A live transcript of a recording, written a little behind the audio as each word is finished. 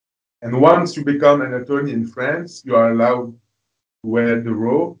And once you become an attorney in France, you are allowed to wear the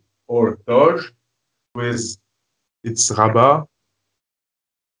robe or toge with its rabat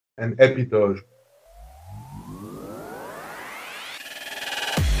and épitoge.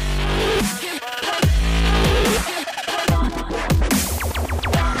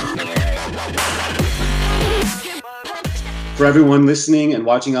 For everyone listening and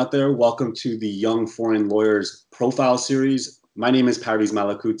watching out there, welcome to the Young Foreign Lawyers Profile Series. My name is Parviz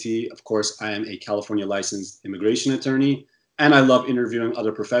Malakouti. Of course, I am a California licensed immigration attorney, and I love interviewing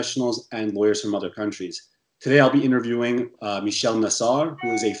other professionals and lawyers from other countries. Today, I'll be interviewing Michel Nassar,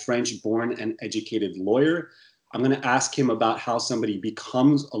 who is a French-born and educated lawyer. I'm going to ask him about how somebody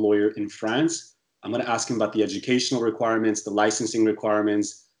becomes a lawyer in France. I'm going to ask him about the educational requirements, the licensing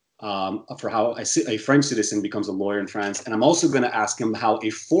requirements, for how a French citizen becomes a lawyer in France. And I'm also going to ask him how a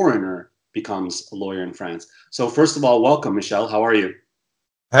foreigner becomes a lawyer in France. So first of all, welcome, Michel. How are you?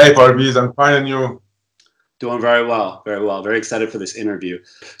 Hey, Parviz, I'm fine, and you? Doing very well, very well. Very excited for this interview.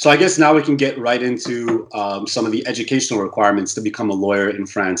 So I guess now we can get right into some of the educational requirements to become a lawyer in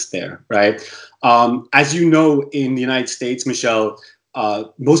France there, right? As you know, in the United States, Michel,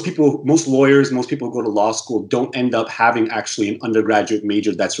 most lawyers, most people who go to law school don't end up having actually an undergraduate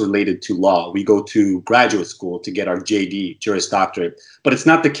major that's related to law. We go to graduate school to get our JD, Juris Doctorate. But it's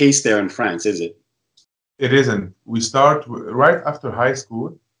not the case there in France, is it? It isn't. We start right after high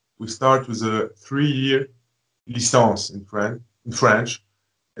school. We start with a 3-year licence in French.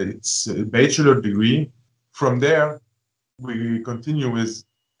 It's a bachelor degree. From there, we continue with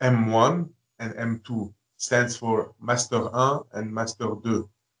M1 and M2. Stands for Master 1 and Master 2.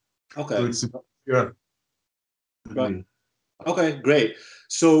 Okay. So it's a year degree. Okay, great.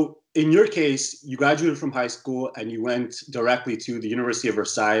 So in your case, you graduated from high school and you went directly to the University of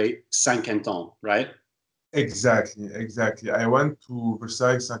Versailles, Saint-Quentin, right? Exactly. I went to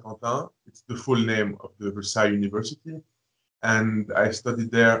Versailles Saint-Quentin. It's the full name of the Versailles University. And I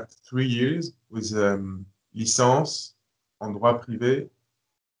studied there 3 years with licence en droit privé.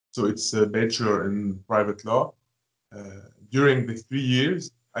 So it's a bachelor in private law. During the 3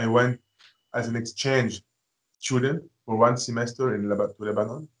 years, I went as an exchange student for 1 semester to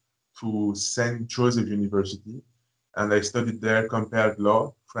Lebanon to St. Joseph University. And I studied there compared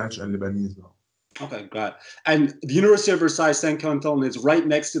law, French and Lebanese law. Okay, got it. And the University of Versailles Saint-Quentin is right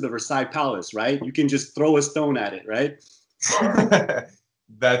next to the Versailles Palace, right? You can just throw a stone at it, right?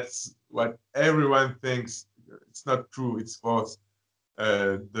 That's what everyone thinks. It's not true. It's false.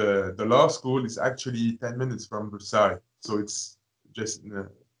 The law school is actually 10 minutes from Versailles. So it's just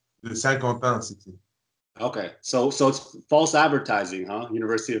the Saint-Quentin city. Okay, so it's false advertising, huh?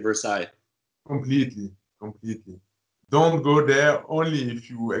 University of Versailles. Completely. Don't go there only if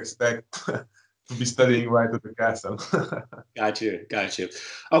you expect to be studying right at the castle. Got you.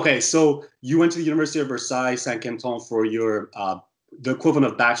 Okay, so you went to the University of Versailles, Saint-Quentin for your the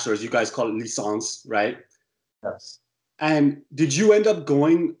equivalent of bachelor's. You guys call it licence, right? Yes. And did you end up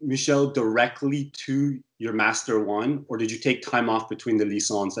going, Michel, directly to your Master 1, or did you take time off between the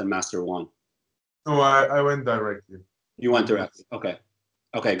licence and Master 1? No, I went directly. You went directly.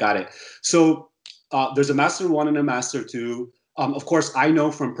 Okay, got it. So there's a Master 1 and a Master 2. Of course, I know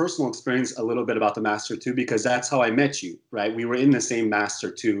from personal experience a little bit about the Master 2 because that's how I met you, right? We were in the same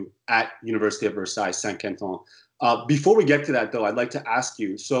Master 2 at University of Versailles, Saint-Quentin. Before we get to that, though, I'd like to ask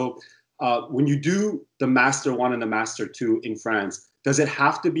you, so when you do the Master 1 and the Master 2 in France, does it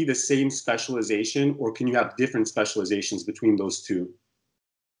have to be the same specialization or can you have different specializations between those two?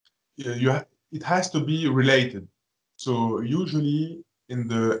 Yeah, it has to be related. So usually in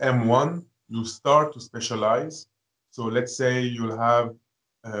the M1, you start to specialize. So let's say you'll have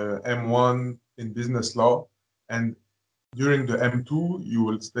M1 in business law, and during the M2, you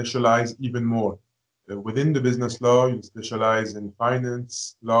will specialize even more. Within the business law, you specialize in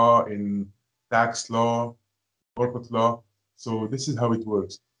finance law, in tax law, corporate law. So this is how it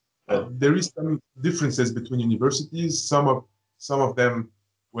works. There is some differences between universities. Some of them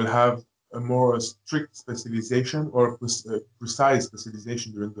will have a more strict specialization or precise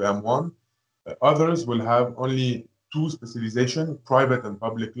specialization during the M1. Others will have only 2 specializations, private and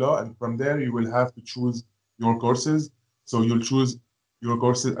public law, and from there you will have to choose your courses. So you'll choose your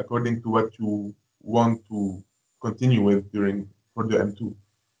courses according to what you want to continue with for the M2.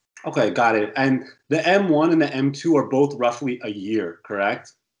 Okay, got it. And the M1 and the M2 are both roughly a year,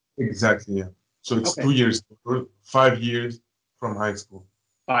 correct? Exactly, yeah. So it's 2 years, 5 years from high school.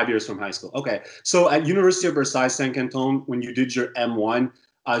 5 years from high school. Okay. So at University of Versailles Saint-Quentin, when you did your M1,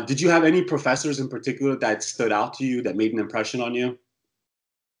 did you have any professors in particular that stood out to you, that made an impression on you?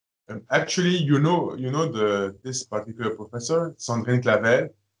 Actually, this particular professor, Sandrine Clavel,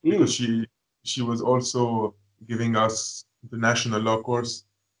 because she was also giving us international law course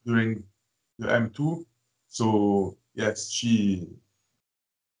during the M2. So yes, she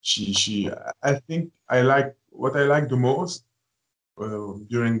I think what I like the most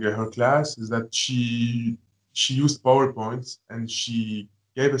during her class is that she used PowerPoints and she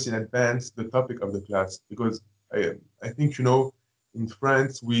gave us in advance the topic of the class, because I think in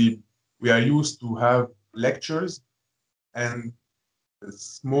France we are used to have lectures and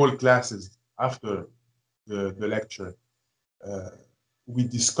small classes after the lecture. Uh, we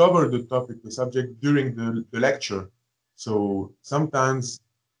discover the topic, the subject during the lecture. So sometimes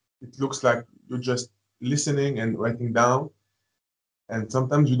it looks like you're just listening and writing down, and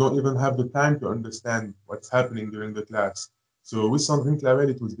sometimes you don't even have the time to understand what's happening during the class. So with Sandrine Clavel,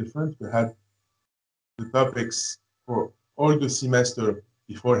 it was different. We had the topics for all the semester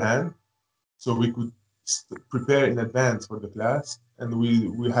beforehand, so we could prepare in advance for the class, and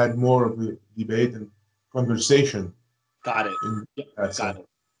we had more of a debate and conversation. Got it. In Yep, class. got it.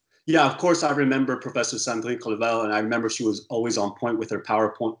 Yeah, of course, I remember Professor Sandrine Clavel, and I remember she was always on point with her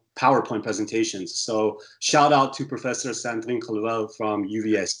PowerPoint presentations. So shout out to Professor Sandrine Clavel from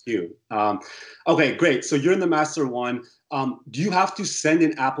UVSQ. Okay, great. So you're in the Master 1. Do you have to send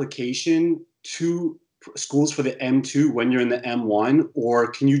an application to schools for the M2 when you're in the M1,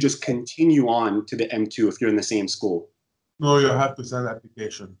 or can you just continue on to the M2 if you're in the same school? No, you have to send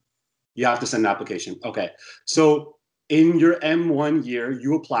application. You have to send an application. Okay. So in your M1 year,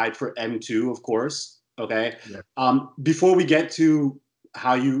 you applied for M2, of course. Okay. Yeah. Before we get to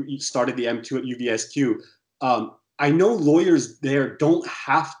how you started the M2 at UVSQ, I know lawyers there don't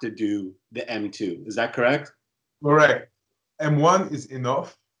have to do the M2. Is that correct? Correct. M1 is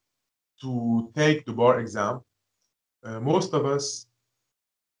enough to take the bar exam. Most of us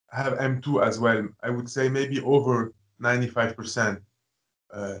have M2 as well. I would say maybe over 95%.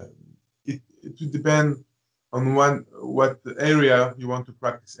 It would depend on what area you want to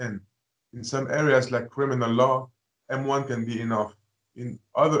practice in. In some areas like criminal law, M1 can be enough. In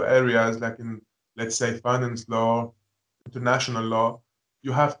other areas, like in, let's say, finance law, international law,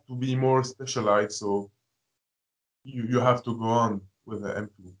 you have to be more specialized. So you have to go on with the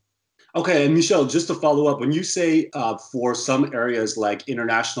M2. Okay, and Michel, just to follow up, when you say for some areas like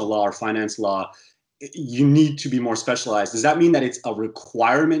international law or finance law, you need to be more specialized, does that mean that it's a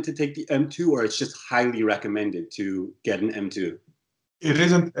requirement to take the M2, or it's just highly recommended to get an M2? It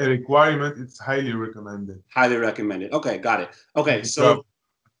isn't a requirement, it's highly recommended. Highly recommended. Okay, got it. Okay, so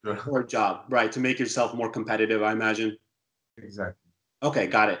for a job, right, to make yourself more competitive, I imagine. Exactly. Okay,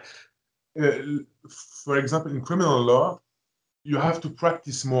 got it. For example, in criminal law, you have to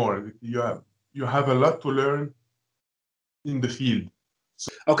practice more. You have a lot to learn in the field.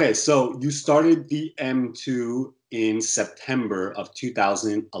 Okay, so you started the M2 in September of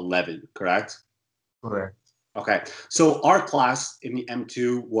 2011, correct? Correct. Okay, so our class in the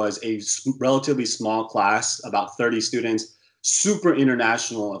M2 was a relatively small class, about 30 students, super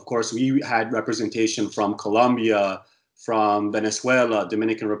international. Of course, we had representation from Colombia, from Venezuela,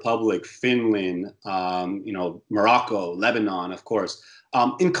 Dominican Republic, Finland, Morocco, Lebanon, of course.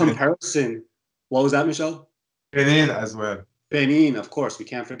 In comparison, what was that, Michel? Benin as well. Benin, of course, we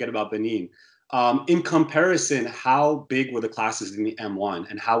can't forget about Benin. In comparison, how big were the classes in the M1,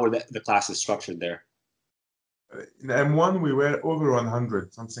 and how were the classes structured there? In M1, we were over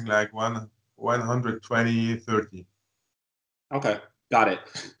 100, something like 120, 30. Okay, got it.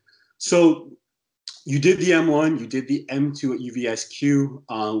 So you did the M1, you did the M2 at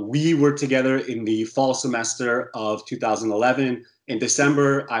UVSQ. We were together in the fall semester of 2011. In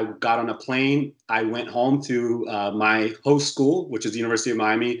December, I got on a plane. I went home to my host school, which is the University of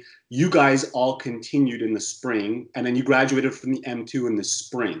Miami. You guys all continued in the spring, and then you graduated from the M2 in the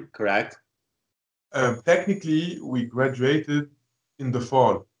spring, correct? Technically, we graduated in the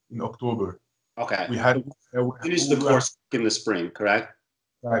fall, in October. Okay. We had finished the course in the spring, correct?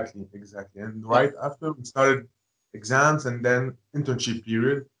 Exactly. And right after, we started exams and then internship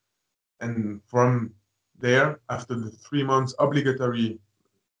period. And from there, after the 3 months obligatory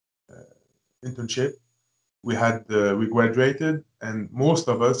internship, we graduated, and most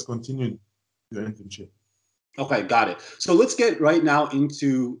of us continued the internship. Okay, got it. So let's get right now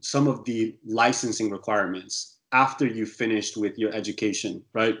into some of the licensing requirements after you finished with your education,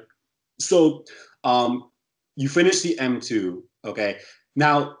 right? So you finished the M2, okay?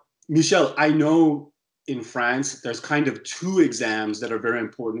 Now, Michel, I know in France there's kind of two exams that are very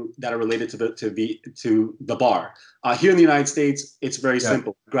important that are related to the bar. Here in the United States, it's very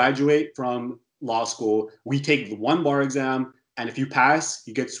simple. Graduate from law school, we take the one bar exam, and if you pass,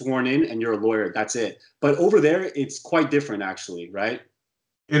 you get sworn in and you're a lawyer. That's it. But over there, it's quite different, actually, right?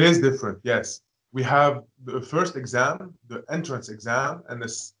 It is different, yes. We have the first exam, the entrance exam, and the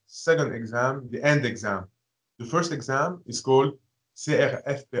second exam, the end exam. The first exam is called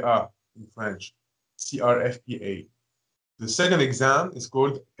CRFPA in French, CRFPA. The second exam is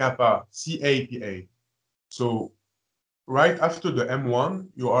called CAPA, CAPA. So right after the M1,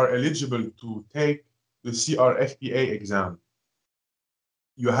 you are eligible to take the CRFPA exam.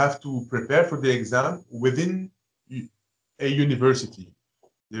 You have to prepare for the exam within a university.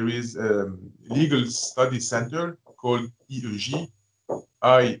 There is a legal studies center called IEJ,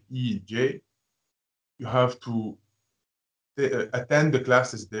 IEJ. You have to attend the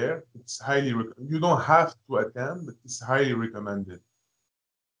classes there. It's you don't have to attend, but it's highly recommended.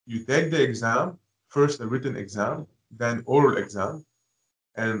 You take the exam, first a written exam, then oral exam.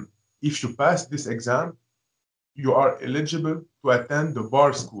 And if you pass this exam, you are eligible to attend the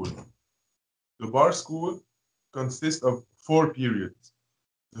bar school. The bar school consists of 4 periods.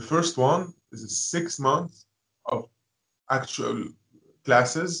 The first one is 6 months of actual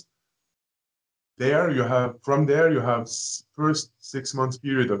classes. From there, you have first 6 months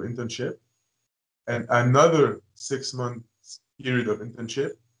period of internship and another 6 months period of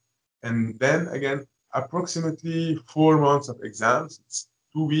internship. And then again, approximately 4 months of exams. It's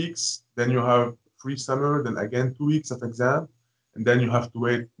 2 weeks. Then you have free summer, then again 2 weeks of exam. And then you have to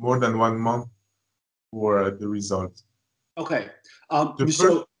wait more than 1 month for the results. Okay.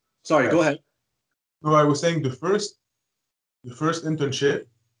 Michel, sorry, go ahead. No, I was saying the first internship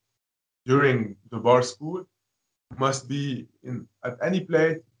during the bar school must be at any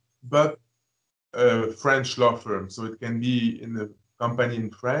place but a French law firm. So it can be in a company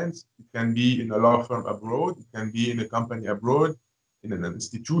in France, it can be in a law firm abroad, it can be in a company abroad, in an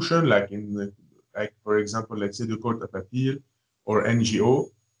institution like for example, let's say the Court of Appeal or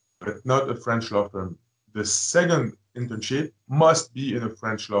NGO, but not a French law firm. The second internship must be in a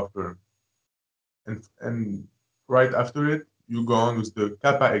French law firm. And right after it, you go on with the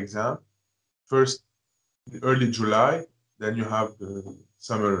CAPA exam. First, early July, then you have the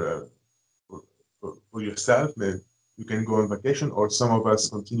summer for yourself. Then you can go on vacation, or some of us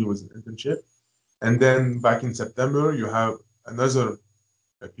continue with an internship. And then back in September, you have another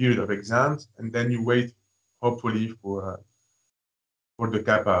period of exams, and then you wait, hopefully, for the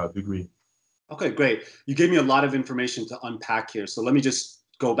CAPA degree. Okay, great. You gave me a lot of information to unpack here. So let me just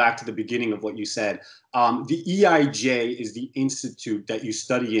go back to the beginning of what you said. The EIJ is the institute that you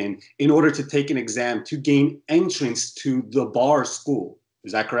study in order to take an exam to gain entrance to the bar school.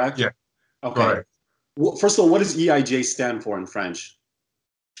 Is that correct? Yeah. Okay. Correct. Well, first of all, what does EIJ stand for in French?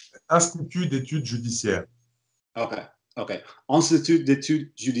 Institut d'études judiciaires. Okay. Okay. Institut d'études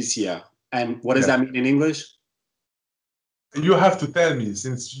judiciaires. And what does that mean in English? You have to tell me,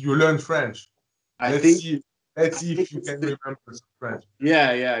 since you learned French. Let's see if you can remember some French.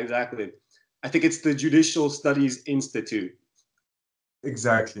 Yeah, exactly. I think it's the Judicial Studies Institute.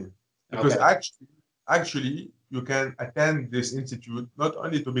 Exactly. Because actually, you can attend this institute not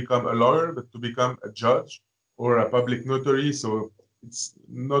only to become a lawyer, but to become a judge or a public notary. So it's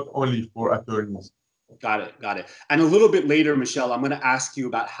not only for attorneys. Got it. And a little bit later, Michel, I'm going to ask you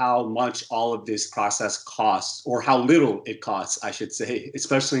about how much all of this process costs, or how little it costs, I should say,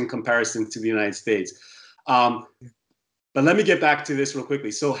 especially in comparison to the United States. But let me get back to this real quickly.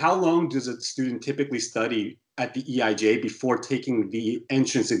 So how long does a student typically study at the EIJ before taking the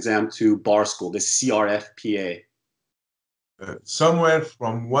entrance exam to bar school, the CRFPA? Somewhere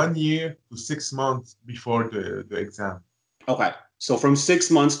from 1 year to 6 months before the exam. Okay. So from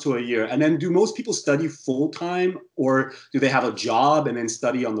 6 months to a year. And then do most people study full time, or do they have a job and then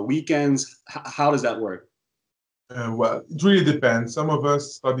study on the weekends? How does that work? Well, it really depends. Some of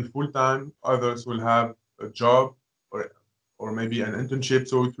us study full time, others will have a job or maybe an internship.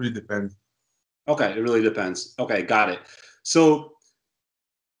 So it really depends. Okay, it really depends. Okay, got it. So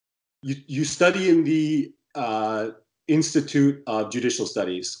you study in the Institute of Judicial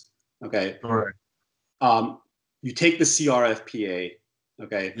Studies. Okay. Correct. You take the CRFPA.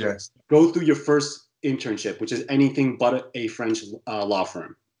 Okay. Yes. Go through your first internship, which is anything but a French law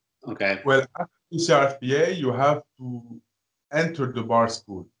firm. Okay. Well, after CRFPA, you have to enter the bar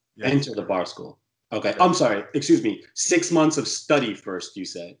school. Yes. Enter the bar school. Okay. Yes. I'm sorry. Excuse me. 6 months of study first, you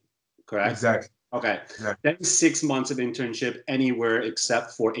said. Correct? Exactly. Okay. Exactly. Then 6 months of internship anywhere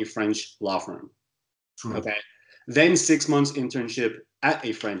except for a French law firm. True. Okay. Then 6 months internship at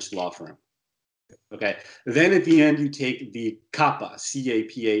a French law firm. Okay. Then at the end, you take the CAPA,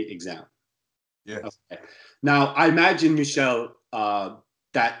 C-A-P-A exam. Yes. Okay. Now, I imagine, Michel,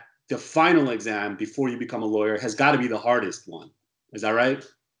 that the final exam before you become a lawyer has got to be the hardest one. Is that right?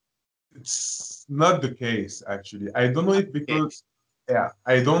 It's not the case, actually. I don't know if because yeah,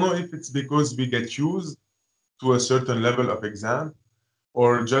 I don't know if it's because we get used to a certain level of exam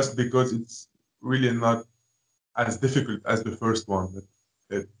or just because it's really not as difficult as the first one.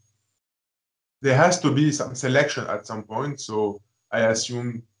 But there has to be some selection at some point. So I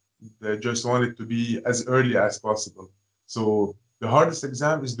assume they just want it to be as early as possible. So the hardest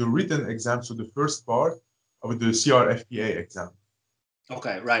exam is the written exam. So the first part of the CRFPA exam.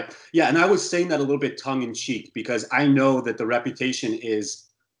 Okay, right. Yeah, and I was saying that a little bit tongue in cheek because I know that the reputation is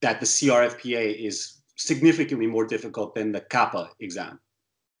that the CRFPA is significantly more difficult than the CAPA exam,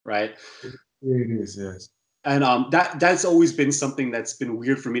 right? It is, yes. And that's always been something that's been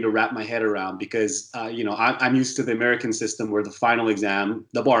weird for me to wrap my head around because you know I'm used to the American system where the final exam,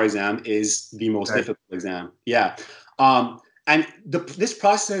 the bar exam, is the most difficult exam. Yeah, and this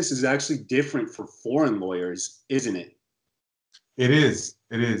process is actually different for foreign lawyers, isn't it? It is.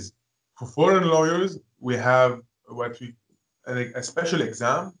 It is. For foreign lawyers, we have what we a special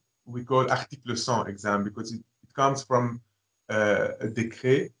exam we call article 100 exam because it comes from a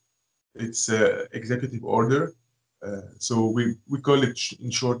decree. It's executive order. So we call it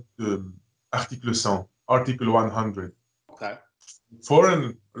in short article 100, article 100. Okay.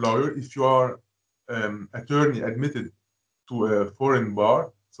 Foreign lawyer, if you are attorney admitted to a foreign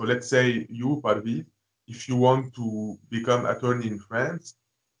bar, so let's say you, Parviz, if you want to become attorney in France,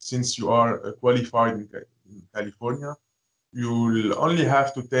 since you are qualified in California, you'll only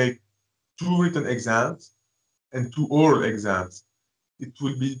have to take 2 written exams and 2 oral exams. It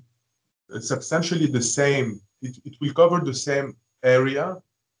will be substantially the same. It will cover the same area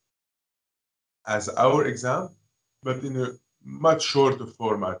as our exam, but in a much shorter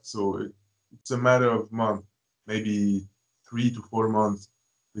format. So it's a matter of months, maybe 3 to 4 months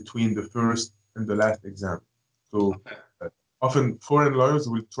between the first and the last exam. So often foreign lawyers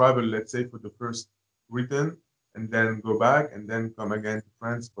will travel, let's say, for the first written and then go back and then come again to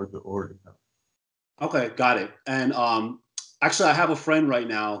France for the oral exam. Okay, got it. And actually, I have a friend right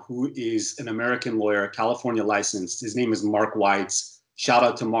now who is an American lawyer, California licensed. His name is Mark Weitz. Shout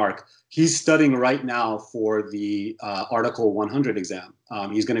out to Mark. He's studying right now for the Article 100 exam.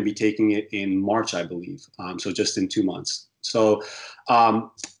 He's going to be taking it in March, I believe. So just in 2 months. So,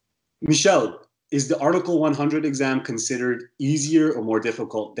 Michel, is the Article 100 exam considered easier or more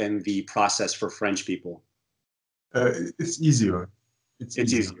difficult than the process for French people? It's easier. It's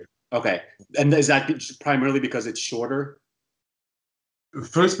easier. Okay. And is that primarily because it's shorter?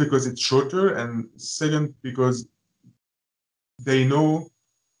 First, because it's shorter, and second, because they know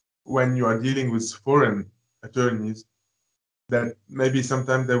when you are dealing with foreign attorneys that maybe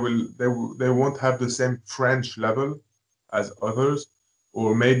sometimes they won't have the same French level as others,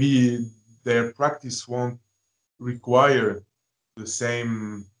 or maybe their practice won't require the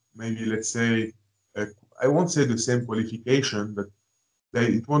same, maybe let's say, I won't say the same qualification, but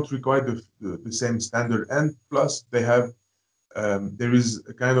it won't require the same standard. And plus, there is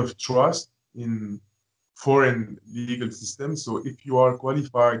a kind of trust in foreign legal system. So if you are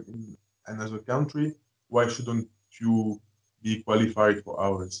qualified in another country, why shouldn't you be qualified for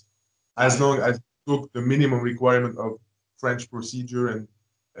ours? As long as you took the minimum requirement of French procedure and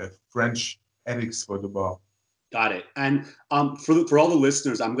French ethics for the bar. Got it. And for all the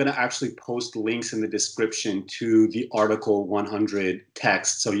listeners, I'm going to actually post links in the description to the Article 100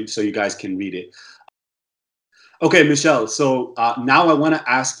 text so you guys can read it. Okay, Michel, so now I want to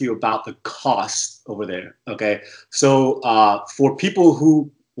ask you about the cost over there, okay? So for people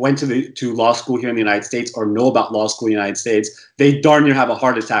who went to law school here in the United States or know about law school in the United States, they darn near have a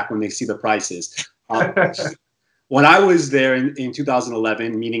heart attack when they see the prices. When I was there in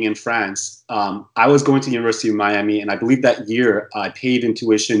 2011, meaning in France, I was going to the University of Miami, and I believe that year I paid in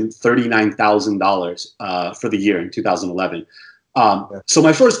tuition $39,000 for the year in 2011. So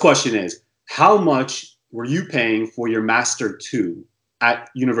my first question is, how much were you paying for your Master 2 at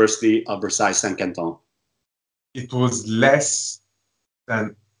University of Versailles Saint-Quentin? It was less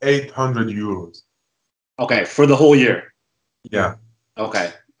than 800 euros. Okay, for the whole year? Yeah.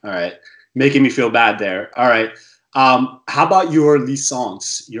 Okay, all right. Making me feel bad there. All right. How about your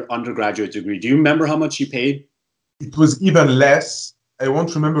licence, your undergraduate degree? Do you remember how much you paid? It was even less. I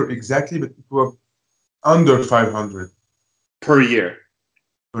won't remember exactly, but it was under 500 per year.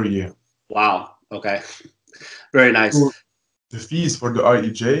 Per year. Wow. Okay. Very nice. So the fees for the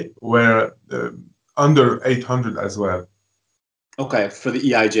IEJ were under 800 as well. Okay, for the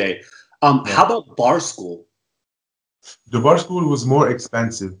EIJ. How about bar school? The bar school was more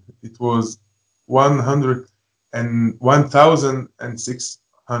expensive. It was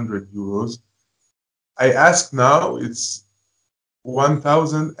 1,600 euros. I asked now, it's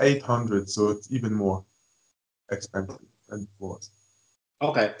 1,800, so it's even more expensive than it was.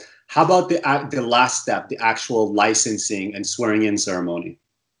 Okay. How about the last step, the actual licensing and swearing in ceremony?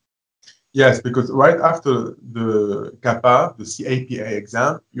 Yes, because right after the CAPA, the CAPA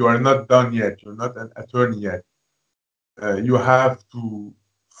exam, you are not done yet. You're not an attorney yet. You have to,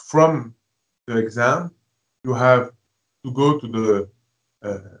 from the exam, you have to go to the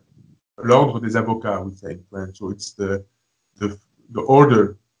l'ordre des avocats, we say in French. So it's the, the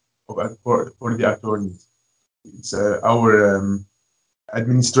order for the attorneys. It's our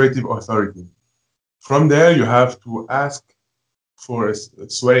administrative authority. From there, you have to ask for a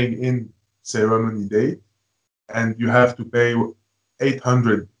swearing in ceremony date, and you have to pay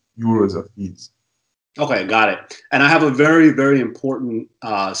 800 euros of fees. Okay, got it. And I have a very, very important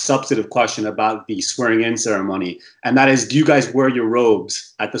substantive question about the swearing in ceremony. And that is, do you guys wear your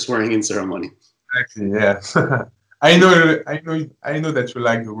robes at the swearing in ceremony? Actually, yes. I know that you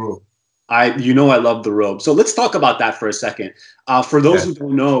like the robe. You know I love the robe. So let's talk about that for a second. For those who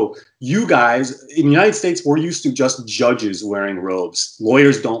don't know, you guys, in the United States, we're used to just judges wearing robes.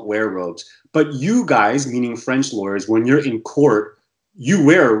 Lawyers don't wear robes. But you guys, meaning French lawyers, when you're in court, you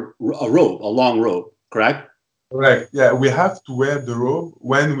wear a robe, a long robe, correct? Correct. Yeah, we have to wear the robe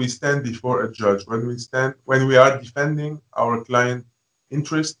when we stand before a judge, when we are defending our client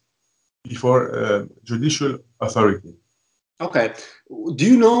interest before a judicial authority. Okay. Do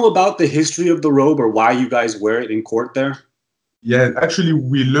you know about the history of the robe or why you guys wear it in court there? Yeah, actually,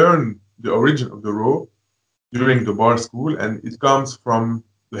 we learned the origin of the robe during the bar school, and it comes from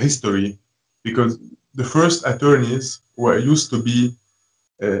the history, because the first attorneys were used to be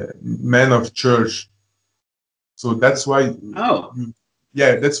men of church. So that's why,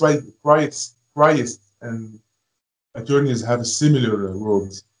 that's why priests and attorneys have similar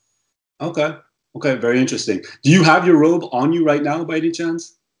robes. Okay. Okay, very interesting. Do you have your robe on you right now by any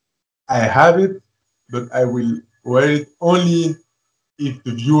chance? I have it, but I will wear it only if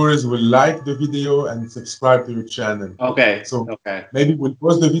the viewers will like the video and subscribe to your channel. Okay. So maybe we'll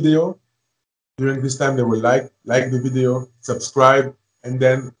pause the video. During this time, they will like the video, subscribe, and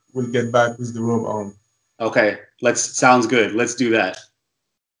then we'll get back with the robe on. Okay, sounds good. Let's do that.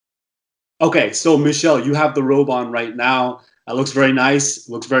 Okay, so Michel, you have the robe on right now. It looks very nice.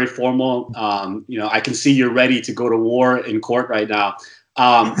 Looks very formal. I can see you're ready to go to war in court right now.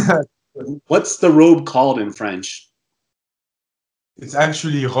 What's the robe called in French? It's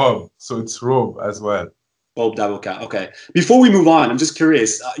actually robe, so it's robe as well. Robe d'avocat. Okay. Before we move on, I'm just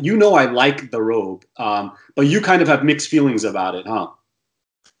curious. I like the robe, but you kind of have mixed feelings about it, huh?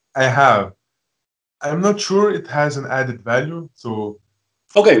 I have. I'm not sure it has an added value, so.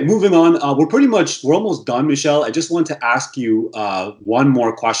 Okay, moving on. We're almost done, Michel. I just want to ask you one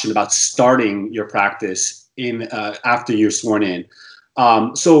more question about starting your practice after you're sworn in.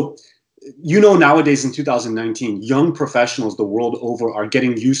 Nowadays in 2019, young professionals the world over are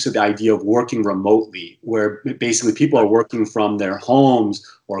getting used to the idea of working remotely, where basically people are working from their homes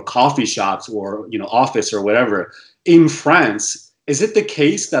or coffee shops or office or whatever. In France, is it the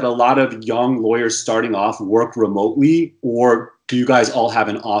case that a lot of young lawyers starting off work remotely, or do you guys all have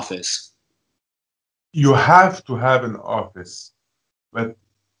an office? You have to have an office, but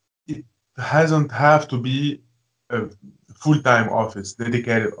it doesn't have to be a full-time office,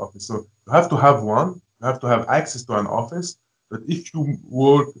 dedicated office. So you have to have one, you have to have access to an office. But if you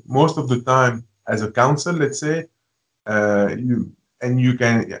work most of the time as a counsel, let's say, you're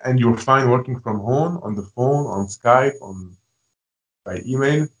fine working from home, on the phone, on Skype, by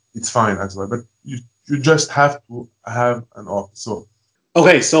email, it's fine as well. But you just have to have an office.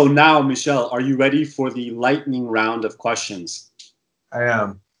 Okay, so now, Michel, are you ready for the lightning round of questions? I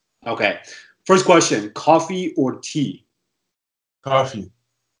am. Okay. First question, coffee or tea? Coffee.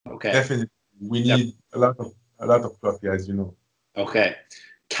 Okay. Definitely. We need a lot of coffee, as you know. Okay.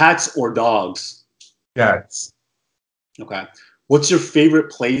 Cats or dogs? Cats. Okay. What's your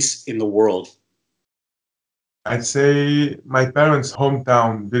favorite place in the world? I'd say my parents'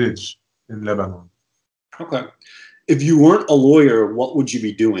 hometown village in Lebanon. Okay. If you weren't a lawyer, what would you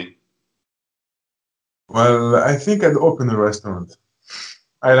be doing? Well, I think I'd open a restaurant.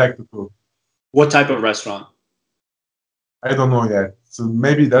 I like to cook. What type of restaurant? I don't know yet. So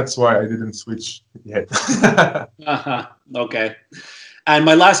maybe that's why I didn't switch yet. Okay. And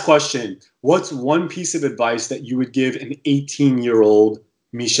my last question, what's one piece of advice that you would give an 18-year-old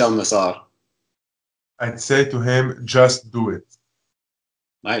Michel Nassar? I'd say to him, just do it.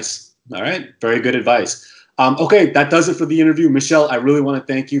 Nice. All right. Very good advice. Okay, that does it for the interview. Michel, I really want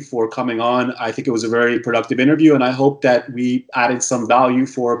to thank you for coming on. I think it was a very productive interview, and I hope that we added some value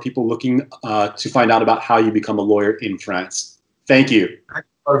for people looking to find out about how you become a lawyer in France. Thank you. Thanks,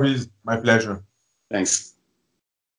 Parviz. My pleasure. Thanks.